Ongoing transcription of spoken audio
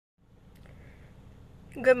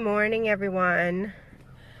Good morning, everyone.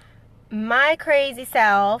 My crazy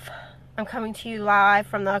self. I'm coming to you live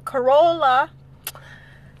from the Corolla.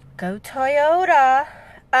 Go Toyota.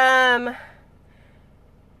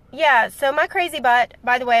 Yeah, so my crazy butt,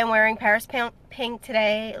 by the way, I'm wearing Paris pink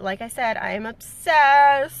today. Like I said, I am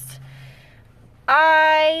obsessed.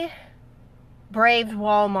 I braved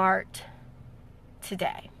Walmart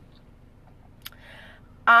today.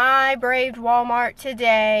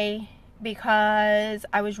 Because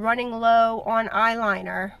I was running low on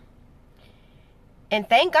eyeliner. And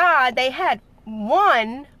thank God they had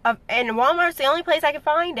one of, and Walmart's the only place I could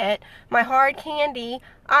find it, my hard candy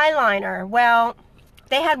eyeliner. Well,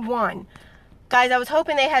 they had one. Guys, I was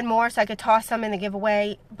hoping they had more so I could toss some in the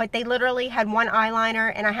giveaway, but they literally had one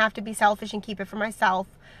eyeliner, and I have to be selfish and keep it for myself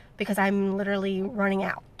because I'm literally running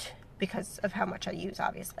out because of how much I use,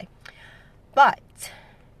 obviously. But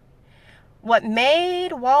what made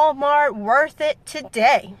Walmart worth it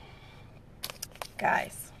today,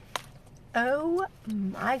 guys, oh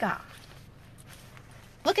my God.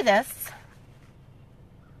 Look at this.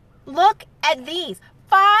 Look at these.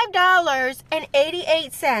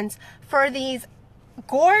 $5.88 for these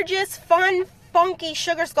gorgeous, fun, funky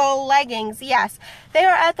Sugar Skull leggings. Yes, they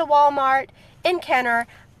are at the Walmart in Kenner.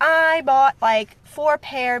 I bought like 4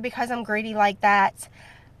 pair because I'm greedy like that.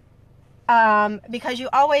 Because you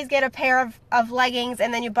always get a pair of leggings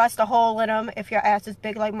and then you bust a hole in them if your ass is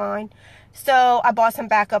big like mine. So I bought some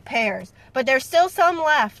backup pairs. But there's still some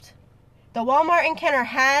left. The Walmart in Kenner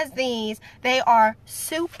has these. They are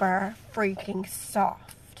super freaking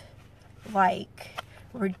soft. Like,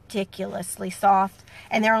 ridiculously soft.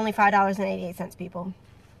 And they're only $5.88, people.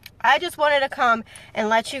 I just wanted to come and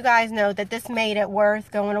let you guys know that this made it worth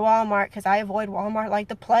going to Walmart, because I avoid Walmart like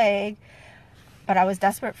the plague. But I was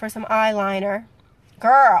desperate for some eyeliner.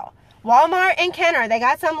 Girl, Walmart in Kenner, they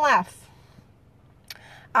got some left.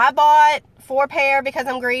 I bought 4 pair because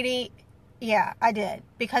I'm greedy. Yeah, I did.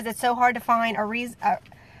 Because it's so hard to find a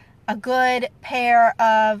good pair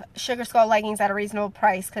of Sugar Skull leggings at a reasonable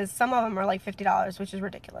price. Because some of them are like $50, which is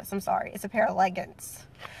ridiculous. I'm sorry. It's a pair of leggings.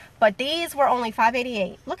 But these were only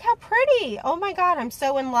 $5.88. Look how pretty. Oh my God, I'm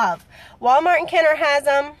so in love. Walmart in Kenner has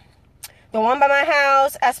them. The one by my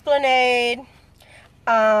house, Esplanade.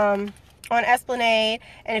 On Esplanade.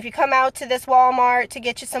 And if you come out to this Walmart to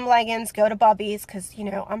get you some leggings, go to Bubby's, because, you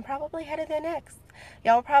know, I'm probably headed there next.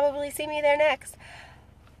 Y'all will probably see me there next.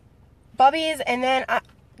 Bubby's. And then,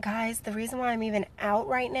 guys, the reason why I'm even out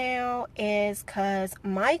right now is because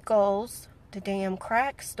Michael's, the damn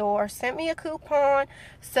crack store, sent me a coupon.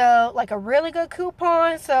 So, like a really good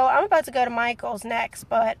coupon. So, I'm about to go to Michael's next,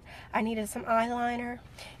 but I needed some eyeliner.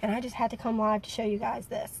 And I just had to come live to show you guys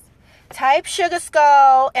this. Type Sugar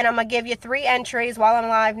Skull, and I'm going to give you 3 entries while I'm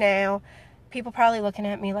live now. People probably looking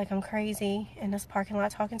at me like I'm crazy in this parking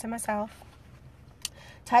lot talking to myself.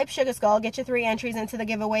 Type Sugar Skull, get your 3 entries into the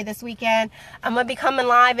giveaway this weekend. I'm going to be coming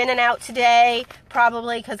live in and out today,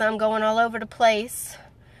 probably because I'm going all over the place.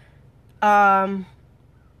 Yeah.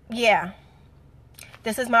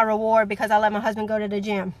 This is my reward because I let my husband go to the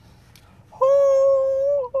gym.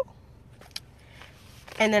 Woo!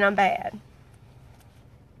 And then I'm bad.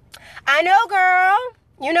 I know, girl.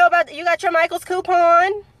 You know about, you got your Michael's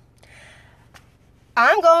coupon.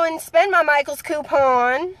 I'm going to spend my Michael's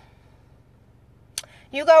coupon.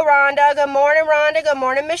 You go, Rhonda. Good morning, Rhonda. Good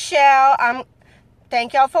morning, Michelle.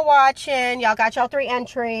 Thank y'all for watching. Y'all got y'all 3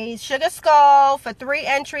 entries. Sugar Skull for 3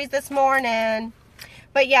 entries this morning.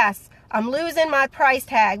 But yes, I'm losing my price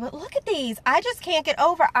tag. But look at these. I just can't get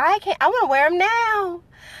over. I want to wear them now.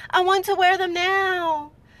 I want to wear them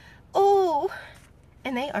now. Ooh.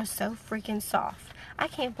 And they are so freaking soft. I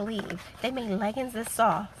can't believe they made leggings this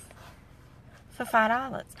soft for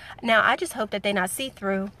 $5. Now, I just hope that they're not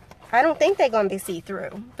see-through. I don't think they're going to be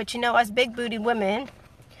see-through. But you know, us big-booty women,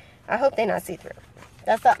 I hope they're not see-through.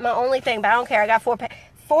 That's not my only thing, but I don't care. I got 4 pair,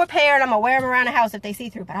 and I'm going to wear them around the house if they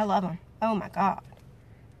see-through. But I love them. Oh, my God.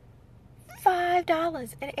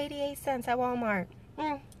 $5.88 at Walmart.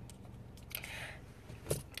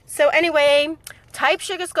 So, anyway, type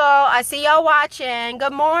Sugar Skull. I see y'all watching.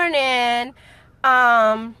 Good morning.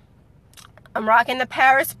 I'm rocking the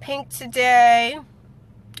Paris pink today.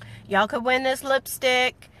 Y'all could win this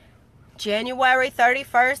lipstick. January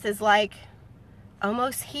 31st is like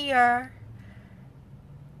almost here.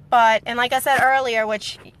 But, and like I said earlier,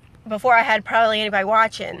 which before I had probably anybody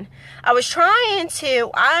watching, I was trying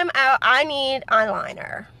to, I need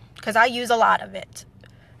eyeliner because I use a lot of it.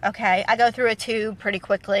 Okay, I go through a tube pretty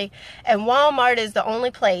quickly. And Walmart is the only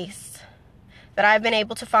place that I've been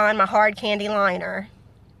able to find my hard candy liner.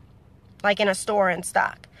 Like in a store in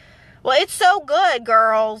stock. Well, it's so good,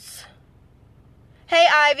 girls. Hey,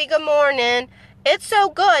 Ivy, good morning. It's so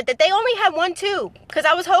good that they only had one tube. Because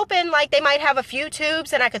I was hoping, like, they might have a few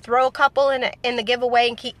tubes and I could throw a couple in the giveaway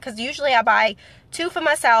and keep... Because usually I buy 2 for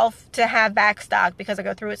myself to have back stock because I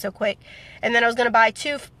go through it so quick. And then I was going to buy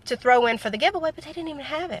 2 to throw in for the giveaway, but they didn't even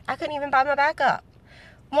have it. I couldn't even buy my backup.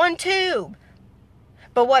 1 tube.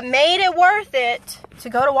 But what made it worth it to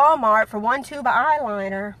go to Walmart for 1 tube of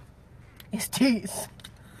eyeliner is these.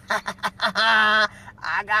 I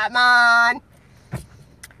got mine.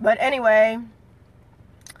 But anyway,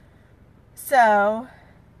 so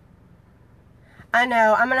I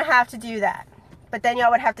know I'm going to have to do that. But then y'all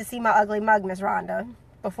would have to see my ugly mug, Miss Rhonda,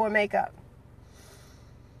 before makeup.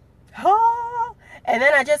 Oh, and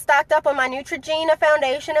then I just stocked up on my Neutrogena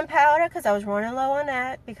foundation and powder because I was running low on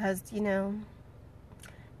that because, you know,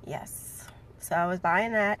 yes. So I was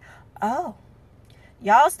buying that. Oh,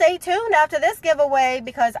 y'all stay tuned after this giveaway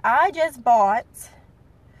because I just bought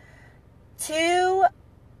 2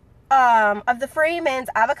 of the Freeman's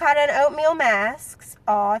avocado and oatmeal masks.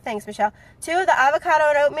 Oh, thanks, Michelle. 2 of the avocado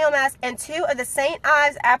and oatmeal masks and 2 of the St.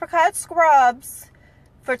 Ives apricot scrubs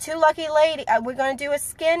for 2 lucky ladies. We're going to do a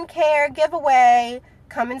skincare giveaway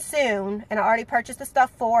coming soon, and I already purchased the stuff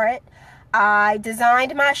for it. I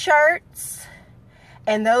designed my shirts,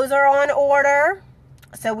 and those are on order,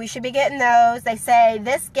 so we should be getting those. They say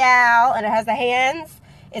this gal, and it has the hands,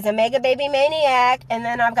 is a mega baby maniac, and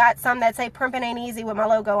then I've got some that say primping ain't easy with my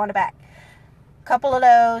logo on the back. Couple of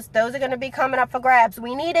those are going to be coming up for grabs.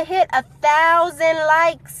 We need to hit 1,000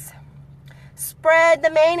 likes. Spread the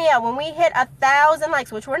mania. When we hit 1,000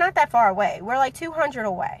 likes, which we're not that far away, we're like 200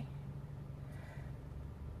 away.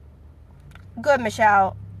 Good,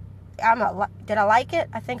 Michelle. Did I like it?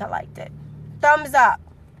 I think I liked it. Thumbs up,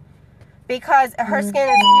 because her skin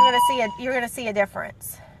is, you're gonna see a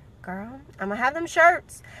difference. Girl, I'm gonna have them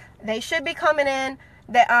shirts. They should be coming in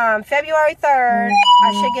the February 3rd.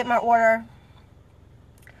 I should get my order.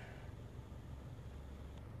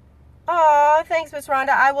 Oh, thanks, Miss Rhonda.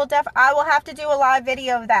 I will have to do a live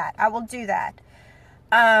video of that. I will do that.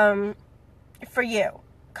 For you.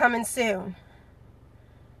 Coming soon.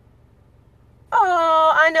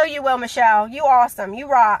 Oh, I know you will, Michelle. You awesome. You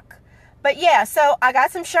rock. But yeah, so I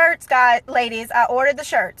got some shirts, guys, ladies. I ordered the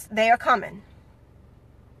shirts. They are coming.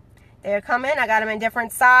 They're coming. I got them in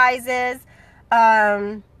different sizes.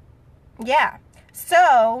 Yeah.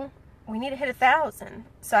 So we need to hit 1,000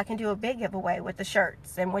 so I can do a big giveaway with the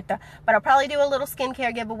shirts and with the. But I'll probably do a little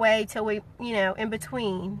skincare giveaway till we, you know, in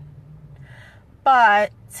between.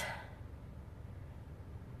 But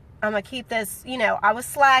I'm gonna keep this. You know, I was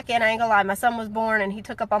slacking. I ain't gonna lie. My son was born and he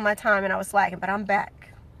took up all my time and I was slacking. But I'm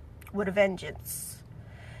back with a vengeance.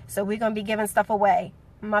 So we're gonna be giving stuff away.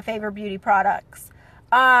 My favorite beauty products.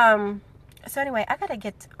 So anyway, I gotta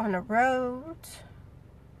get on the road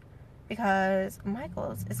because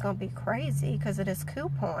Michael's is gonna be crazy because of this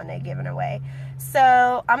coupon they're giving away.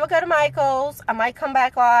 So I'm gonna go to Michael's. I might come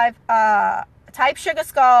back live. Type Sugar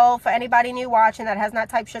Skull for anybody new watching that has not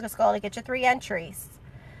typed Sugar Skull to get your 3 entries.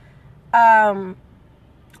 But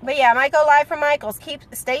yeah, I might go live from Michael's.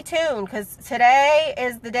 Stay tuned because today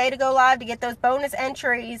is the day to go live to get those bonus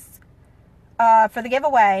entries. For the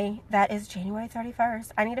giveaway. That is January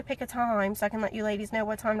 31st. I need to pick a time so I can let you ladies know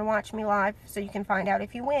what time to watch me live so you can find out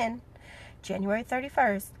if you win. January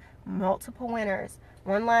 31st. Multiple winners.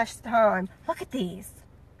 One last time. Look at these.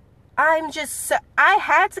 I'm just so... I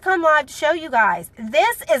had to come live to show you guys.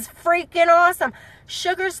 This is freaking awesome.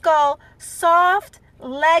 Sugar Skull soft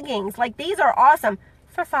leggings. Like, these are awesome.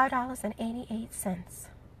 For $5.88.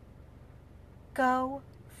 Go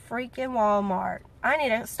freaking Walmart. I need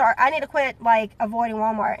to quit, like, avoiding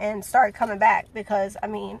Walmart and start coming back because, I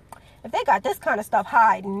mean, if they got this kind of stuff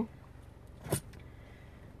hiding,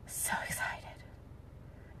 so excited.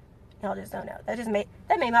 Y'all just don't know. That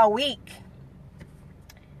made my week.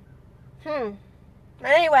 But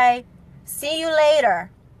anyway, see you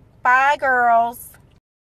later. Bye, girls.